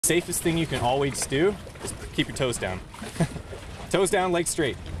Safest thing you can always do is keep your toes down. Toes down, legs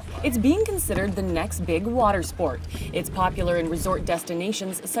straight. It's being considered the next big water sport. It's popular in resort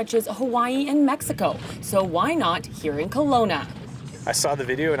destinations such as Hawaii and Mexico, so why not here in Kelowna? I saw the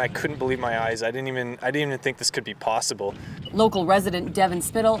video and I couldn't believe my eyes. I didn't even think this could be possible. Local resident Devin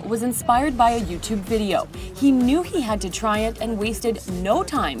Spittle was inspired by a YouTube video. He knew he had to try it and wasted no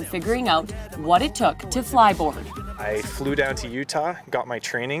time figuring out what it took to flyboard. I flew down to Utah, got my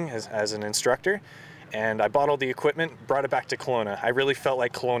training as an instructor, and I bought all the equipment, brought it back to Kelowna. I really felt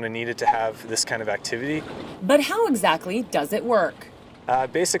like Kelowna needed to have this kind of activity. But how exactly does it work?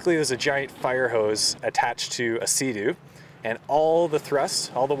 Basically, there's a giant fire hose attached to a Sea-Doo, and all the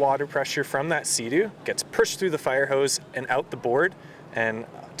thrust, all the water pressure from that Sea-Doo gets pushed through the fire hose and out the board and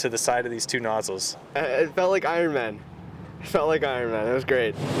to the side of these two nozzles. It felt like Iron Man. It was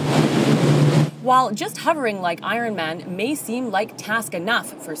great. While just hovering like Iron Man may seem like task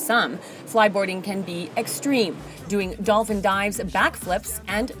enough for some, flyboarding can be extreme, doing dolphin dives, backflips,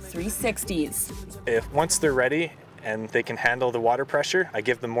 and 360s. Once they're ready and they can handle the water pressure, I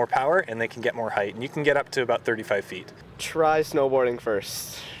give them more power and they can get more height. And you can get up to about 35 feet. Try snowboarding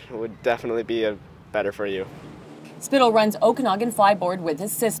first. It would definitely be better for you. Spittle runs Okanagan Flyboard with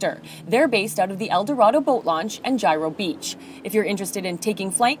his sister. They're based out of the El Dorado Boat Launch and Gyro Beach. If you're interested in taking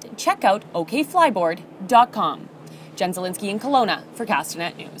flight, check out okflyboard.com. Jen Zielinski in Kelowna for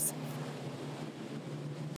Castanet News.